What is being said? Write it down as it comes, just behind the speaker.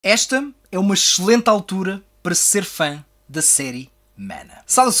Esta é uma excelente altura para ser fã da série Mana.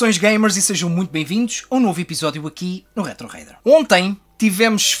 Saudações gamers e sejam muito bem-vindos a um novo episódio aqui no Retro Raider. Ontem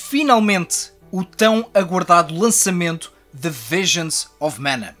tivemos finalmente o tão aguardado lançamento The Visions of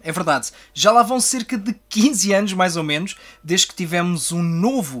Mana. É verdade, já lá vão cerca de 15 anos mais ou menos desde que tivemos um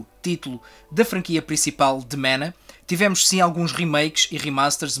novo título da franquia principal de Mana. Tivemos sim alguns remakes e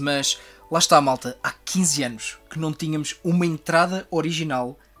remasters, mas lá está, malta, há 15 anos que não tínhamos uma entrada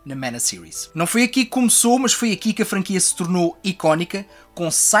original na Mana Series. Não foi aqui que começou, mas foi aqui que a franquia se tornou icónica,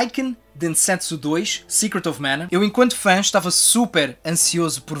 com Seiken Densetsu 2, Secret of Mana. Eu, enquanto fã, estava super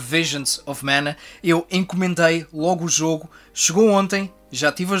ansioso por Visions of Mana. Eu encomendei logo o jogo, chegou ontem, já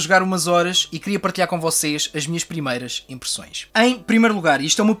estive a jogar umas horas e queria partilhar com vocês as minhas primeiras impressões. Em primeiro lugar,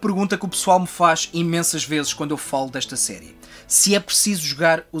 isto é uma pergunta que o pessoal me faz imensas vezes quando eu falo desta série. Se é preciso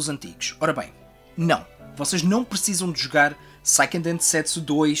jogar os antigos. Ora bem, não. Vocês não precisam de jogar Seiken Densetsu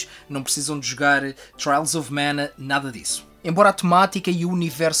 2, não precisam de jogar Trials of Mana, nada disso. Embora a temática e o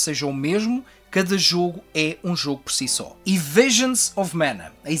universo sejam o mesmo, cada jogo é um jogo por si só. E Visions of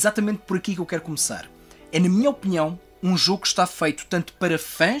Mana, é exatamente por aqui que eu quero começar. É, na minha opinião, um jogo que está feito tanto para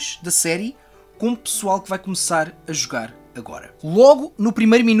fãs da série, como pessoal que vai começar a jogar agora. Logo no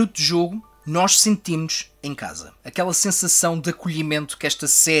primeiro minuto de jogo, nós sentimos em casa. Aquela sensação de acolhimento que esta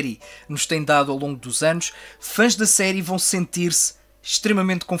série nos tem dado ao longo dos anos, fãs da série vão sentir-se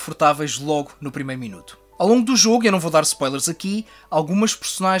extremamente confortáveis logo no primeiro minuto. Ao longo do jogo, eu não vou dar spoilers aqui, algumas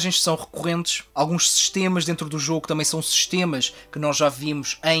personagens são recorrentes, alguns sistemas dentro do jogo também são sistemas que nós já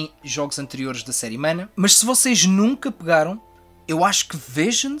vimos em jogos anteriores da série Mana, mas se vocês nunca pegaram, eu acho que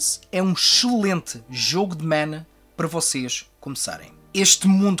Visions é um excelente jogo de Mana para vocês começarem. Este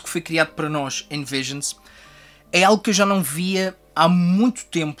mundo que foi criado para nós em Visions é algo que eu já não via há muito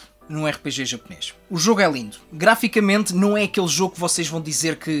tempo num RPG japonês. O jogo é lindo. Graficamente não é aquele jogo que vocês vão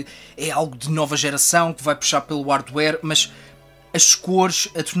dizer que é algo de nova geração, que vai puxar pelo hardware, mas as cores,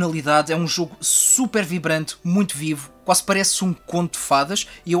 a tonalidade, é um jogo super vibrante, muito vivo, quase parece um conto de fadas,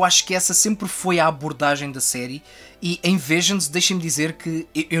 e eu acho que essa sempre foi a abordagem da série. E em Visions, deixem-me dizer que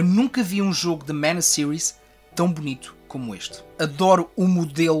eu nunca vi um jogo da Mana Series tão bonito como este. Adoro o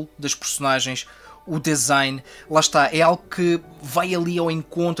modelo das personagens, o design, lá está, é algo que vai ali ao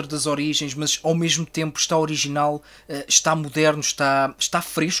encontro das origens, mas ao mesmo tempo está original, está moderno, está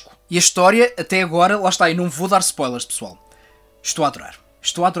fresco. E a história, até agora, lá está, e não vou dar spoilers, pessoal. Estou a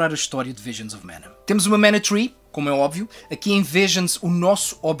adorar a história de Visions of Mana. Temos uma Mana Tree, como é óbvio. Aqui em Visions o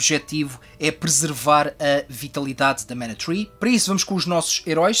nosso objetivo é preservar a vitalidade da Mana Tree. Para isso vamos com os nossos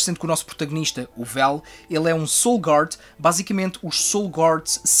heróis, sendo que o nosso protagonista, o Vel, ele é um Soul Guard. Basicamente os Soul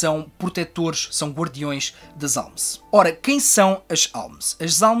Guards são protetores, são guardiões das almas. Ora, quem são as almas?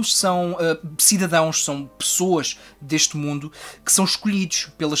 As almas são cidadãos, são pessoas deste mundo que são escolhidos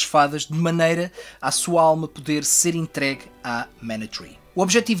pelas fadas de maneira a sua alma poder ser entregue à Mana Tree. O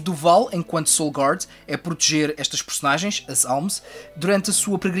objetivo do Val, enquanto Soul Guard, é proteger estas personagens, as almas, durante a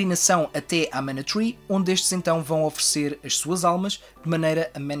sua peregrinação até à Mana Tree, onde estes então vão oferecer as suas almas, de maneira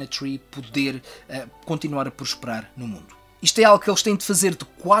a Mana Tree poder continuar a prosperar no mundo. Isto é algo que eles têm de fazer de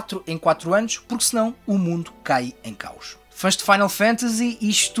 4 em 4 anos, porque senão o mundo cai em caos. Fãs de Final Fantasy,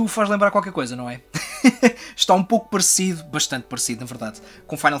 isto faz lembrar qualquer coisa, não é? Está um pouco parecido, bastante parecido na verdade,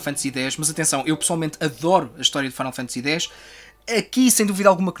 com Final Fantasy X, mas atenção, eu pessoalmente adoro a história de Final Fantasy X. Aqui, sem dúvida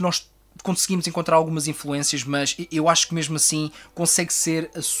alguma, que nós conseguimos encontrar algumas influências, mas eu acho que mesmo assim consegue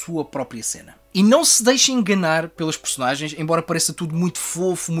ser a sua própria cena. E não se deixem enganar pelas personagens, embora pareça tudo muito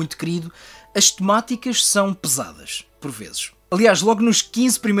fofo, muito querido, as temáticas são pesadas, por vezes. Aliás, logo nos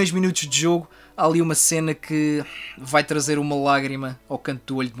 15 primeiros minutos de jogo, há ali uma cena que vai trazer uma lágrima ao canto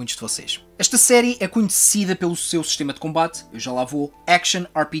do olho de muitos de vocês. Esta série é conhecida pelo seu sistema de combate, eu já lá vou, Action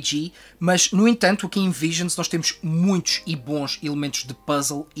RPG, mas no entanto aqui em Visions nós temos muitos e bons elementos de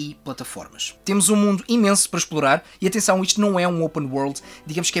puzzle e plataformas. Temos um mundo imenso para explorar e atenção, isto não é um open world,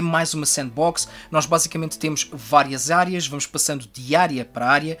 digamos que é mais uma sandbox. Nós basicamente temos várias áreas, vamos passando de área para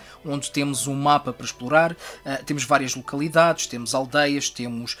área, onde temos um mapa para explorar, temos várias localidades, temos aldeias,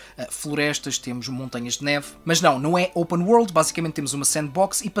 temos florestas, temos montanhas de neve, mas não é open world, basicamente temos uma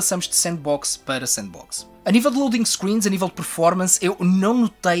sandbox e passamos de sandbox para sandbox. A nível de loading screens, a nível de performance, eu não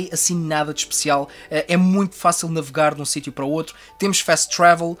notei assim nada de especial. É muito fácil navegar de um sítio para o outro. Temos fast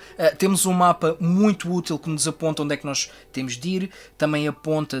travel, temos um mapa muito útil que nos aponta onde é que nós temos de ir. Também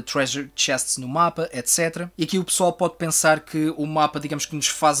aponta treasure chests no mapa, etc. E aqui o pessoal pode pensar que o mapa, digamos que nos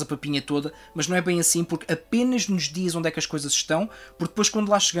faz a papinha toda, mas não é bem assim, porque apenas nos diz onde é que as coisas estão, porque depois quando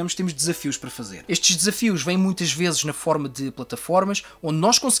lá chegamos temos desafios para fazer. Estes desafios vêm muitas vezes na forma de plataformas, onde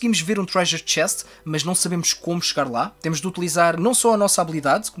nós conseguimos ver um treasure chest, mas não sabemos como chegar lá. Temos de utilizar não só a nossa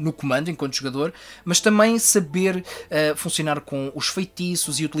habilidade, no comando enquanto jogador, mas também saber funcionar com os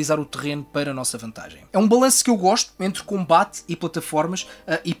feitiços e utilizar o terreno para a nossa vantagem. É um balanço que eu gosto entre combate e plataformas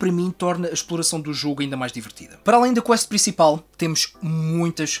e para mim torna a exploração do jogo ainda mais divertida. Para além da quest principal, temos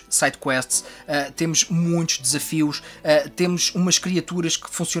muitas side quests, temos muitos desafios, temos umas criaturas que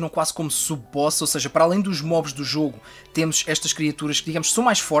funcionam quase como sub-boss, ou seja, para além dos mobs do jogo, temos estas criaturas que, digamos, são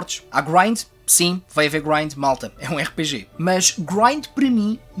mais fortes. Há grind, sim, vai haver grind, malta, é um RPG. Mas grind para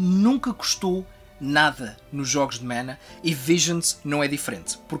mim nunca custou nada nos jogos de Mana e Visions não é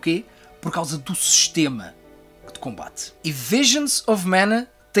diferente. Porquê? Por causa do sistema de combate. E Visions of Mana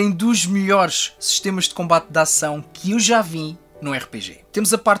tem dos melhores sistemas de combate de ação que eu já vi no RPG.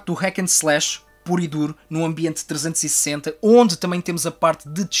 Temos a parte do hack and slash, puro e duro, num ambiente 360, onde também temos a parte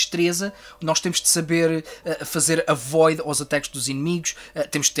de destreza. Nós temos de saber fazer avoid aos ataques dos inimigos,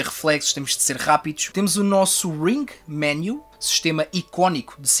 temos de ter reflexos, temos de ser rápidos. Temos o nosso ring menu, sistema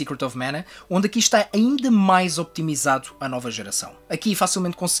icónico de Secret of Mana, onde aqui está ainda mais optimizado à nova geração. Aqui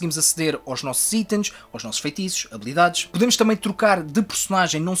facilmente conseguimos aceder aos nossos itens, aos nossos feitiços, habilidades. Podemos também trocar de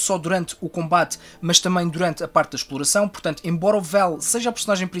personagem não só durante o combate, mas também durante a parte da exploração. Portanto, embora o Vel seja a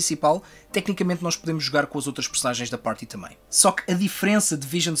personagem principal, tecnicamente nós podemos jogar com as outras personagens da party também. Só que a diferença de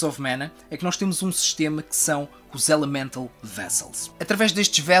Visions of Mana é que nós temos um sistema que são os Elemental Vessels. Através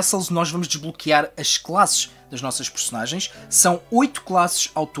destes Vessels nós vamos desbloquear as classes das nossas personagens. São 8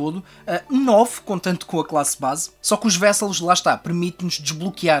 classes ao todo, 9 contando com a classe base. Só que os Vessels, lá está, permitem-nos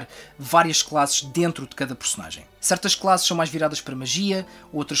desbloquear várias classes dentro de cada personagem. Certas classes são mais viradas para magia,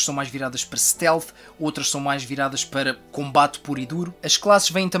 outras são mais viradas para stealth, outras são mais viradas para combate puro e duro. As classes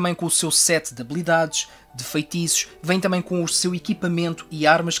vêm também com o seu set de habilidades, de feitiços, vêm também com o seu equipamento e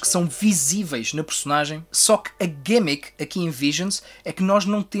armas que são visíveis na personagem. Só que a gimmick aqui em Visions é que nós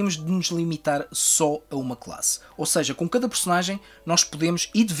não temos de nos limitar só a uma classe. Ou seja, com cada personagem nós podemos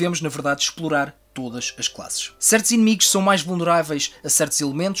e devemos, na verdade, explorar todas as classes. Certos inimigos são mais vulneráveis a certos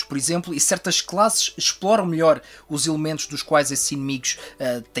elementos, por exemplo, e certas classes exploram melhor os elementos dos quais esses inimigos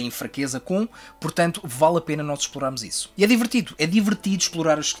têm fraqueza com, portanto vale a pena nós explorarmos isso. E é divertido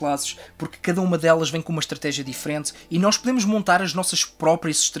explorar as classes, porque cada uma delas vem com uma estratégia diferente e nós podemos montar as nossas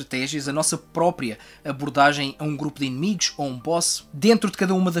próprias estratégias, a nossa própria abordagem a um grupo de inimigos ou a um boss. Dentro de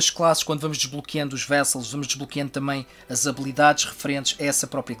cada uma das classes, quando vamos desbloqueando os vessels, vamos desbloqueando também as habilidades referentes a essa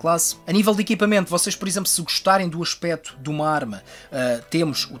própria classe. A nível de equipamento, vocês, por exemplo, se gostarem do aspecto de uma arma,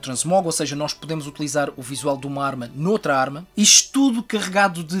 temos o transmog, ou seja, nós podemos utilizar o visual de uma arma noutra arma. Isto tudo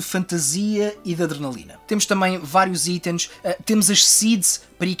carregado de fantasia e de adrenalina. Temos também vários itens, temos as seeds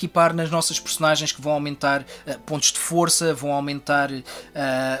para equipar nas nossas personagens que vão aumentar pontos de força, vão aumentar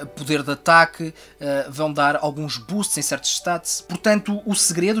poder de ataque, vão dar alguns boosts em certos stats. Portanto, o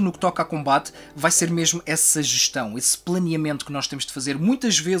segredo no que toca a combate vai ser mesmo essa gestão, esse planeamento que nós temos de fazer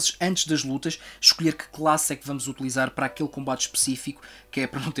muitas vezes antes das lutas, escolher que classe é que vamos utilizar para aquele combate específico, que é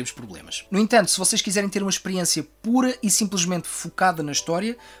para não termos problemas. No entanto, se vocês quiserem ter uma experiência pura e simplesmente focada na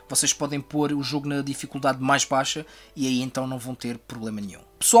história, vocês podem pôr o jogo na dificuldade mais baixa e aí então não vão ter problema nenhum.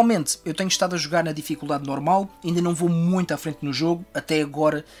 Pessoalmente, eu tenho estado a jogar na dificuldade normal, ainda não vou muito à frente no jogo, até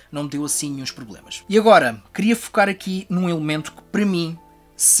agora não me deu assim nenhum problemas. E agora, queria focar aqui num elemento que para mim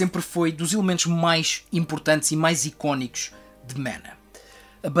sempre foi dos elementos mais importantes e mais icónicos de Mana: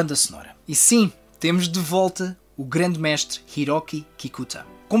 a banda sonora. E sim, temos de volta o grande mestre Hiroki Kikuta.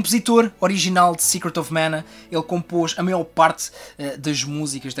 Compositor original de Secret of Mana, ele compôs a maior parte das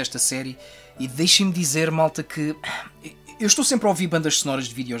músicas desta série e deixem-me dizer, malta, que eu estou sempre a ouvir bandas sonoras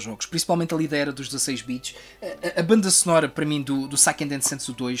de videojogos, principalmente ali da era dos 16 bits. A banda sonora, para mim, do Seiken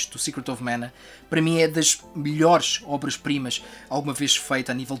Densetsu 2, do Secret of Mana, para mim é das melhores obras-primas alguma vez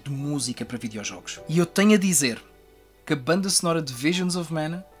feita a nível de música para videojogos. E eu tenho a dizer que a banda sonora de Visions of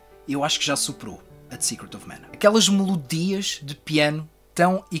Mana, eu acho que já superou a de Secret of Mana. Aquelas melodias de piano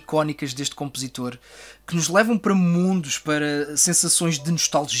tão icónicas deste compositor, que nos levam para mundos, para sensações de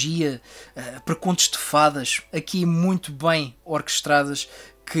nostalgia, para contos de fadas, aqui muito bem orquestradas,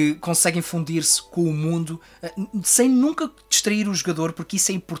 que conseguem fundir-se com o mundo, sem nunca distrair o jogador, porque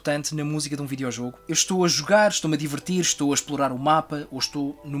isso é importante na música de um videojogo. Eu estou a jogar, estou-me a divertir, estou a explorar o mapa, ou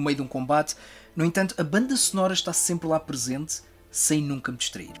estou no meio de um combate. No entanto, a banda sonora está sempre lá presente, sem nunca me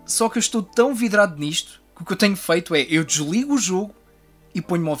distrair. Só que eu estou tão vidrado nisto, que o que eu tenho feito é, eu desligo o jogo e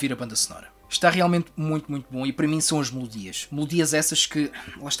ponho-me a ouvir a banda sonora. Está realmente muito, muito bom, e para mim são as melodias. Melodias essas que,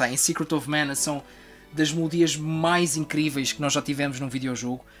 lá está, em Secret of Mana são das melodias mais incríveis que nós já tivemos num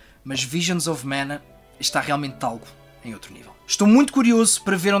videojogo, mas Visions of Mana está realmente algo em outro nível. Estou muito curioso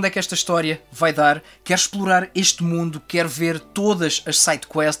para ver onde é que esta história vai dar. Quero explorar este mundo, quero ver todas as side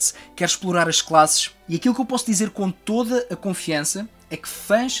quests, quero explorar as classes. E aquilo que eu posso dizer com toda a confiança é que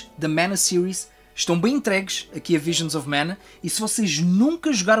fãs da Mana Series estão bem entregues aqui a Visions of Mana, e se vocês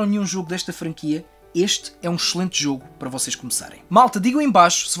nunca jogaram nenhum jogo desta franquia, este é um excelente jogo para vocês começarem. Malta, digam em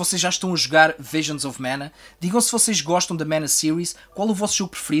baixo se vocês já estão a jogar Visions of Mana, digam se vocês gostam da Mana Series, qual o vosso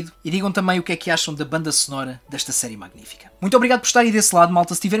jogo preferido, e digam também o que é que acham da banda sonora desta série magnífica. Muito obrigado por estarem desse lado,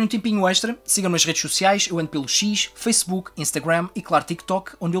 malta. Se tiverem um tempinho extra, sigam-me nas redes sociais, eu ando pelo X, Facebook, Instagram e claro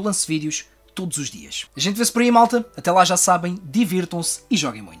TikTok, onde eu lanço vídeos todos os dias. A gente vê-se por aí, malta. Até lá, já sabem, divirtam-se e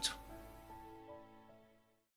joguem muito.